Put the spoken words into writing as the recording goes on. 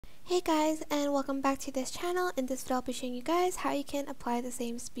Hey guys, and welcome back to this channel. In this video I'll be showing you guys how you can apply the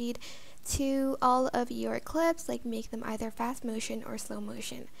same speed to all of your clips, like make them either fast motion or slow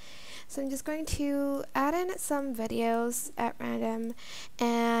motion. So I'm just going to add in some videos at random,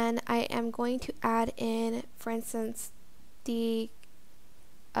 and I am going to add in, for instance, the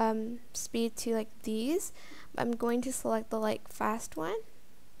speed to like these. I'm going to select the fast one.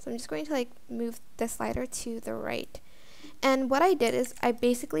 So I'm just going to move the slider to the right. And what I did is I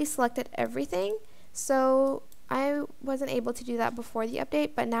basically selected everything, so I wasn't able to do that before the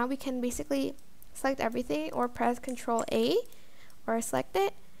update, but now we can basically select everything or press Ctrl A or select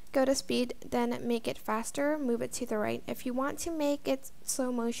it, go to speed, then make it faster, move it to the right. If you want to make it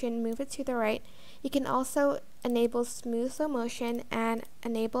slow motion, move it to the right. You can also enable smooth slow motion and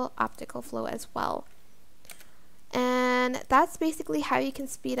enable optical flow as well. And that's basically how you can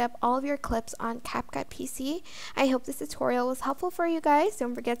speed up all of your clips on CapCut PC. I hope this tutorial was helpful for you guys.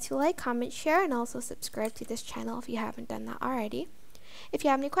 Don't forget to like, comment, share, and also subscribe to this channel if you haven't done that already. If you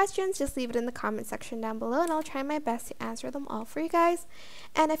have any questions, just leave it in the comment section down below, and I'll try my best to answer them all for you guys.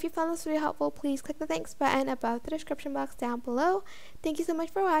 And if you found this video helpful, please click the thanks button above the description box down below. Thank you so much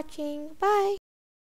for watching. Bye!